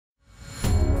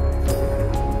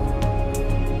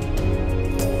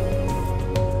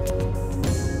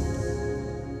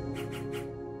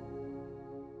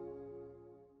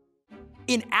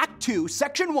In Act 2,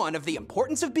 Section 1 of The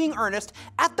Importance of Being Earnest,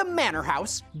 at the Manor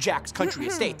House, Jack's country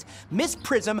estate, Miss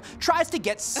Prism tries to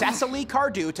get Cecily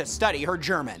Cardew to study her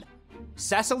German.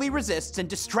 Cecily resists and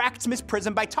distracts Miss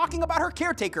Prism by talking about her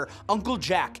caretaker, Uncle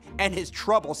Jack, and his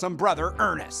troublesome brother,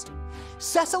 Ernest.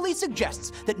 Cecily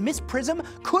suggests that Miss Prism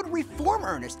could reform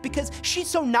Ernest because she's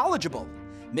so knowledgeable.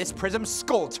 Miss Prism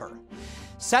scolds her.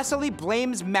 Cecily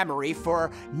blames memory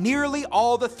for nearly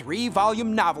all the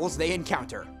 3-volume novels they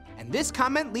encounter. And this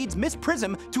comment leads Miss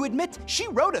Prism to admit she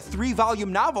wrote a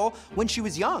 3-volume novel when she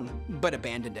was young, but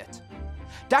abandoned it.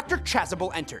 Dr.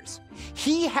 Chasuble enters.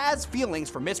 He has feelings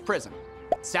for Miss Prism.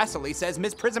 Cecily says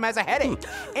Miss Prism has a headache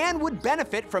and would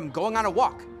benefit from going on a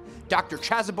walk. Dr.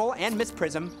 Chasuble and Miss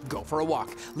Prism go for a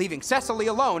walk, leaving Cecily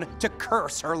alone to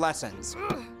curse her lessons.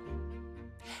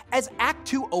 As Act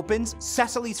 2 opens,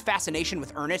 Cecily's fascination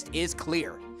with Ernest is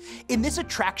clear. In this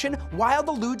attraction, Wilde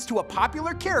alludes to a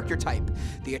popular character type,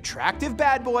 the attractive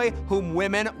bad boy whom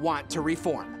women want to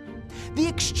reform. The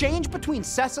exchange between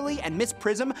Cecily and Miss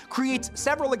Prism creates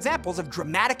several examples of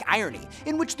dramatic irony,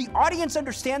 in which the audience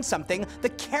understands something the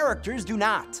characters do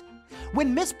not.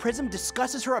 When Miss Prism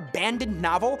discusses her abandoned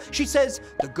novel, she says,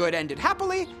 "The good ended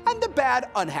happily and the bad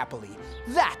unhappily."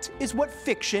 That is what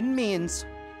fiction means.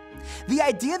 The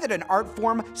idea that an art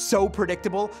form so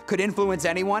predictable could influence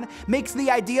anyone makes the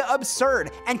idea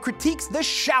absurd and critiques the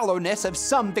shallowness of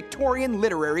some Victorian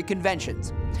literary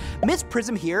conventions. Miss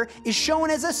Prism here is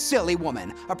shown as a silly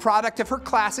woman, a product of her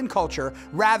class and culture,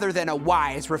 rather than a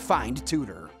wise, refined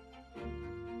tutor.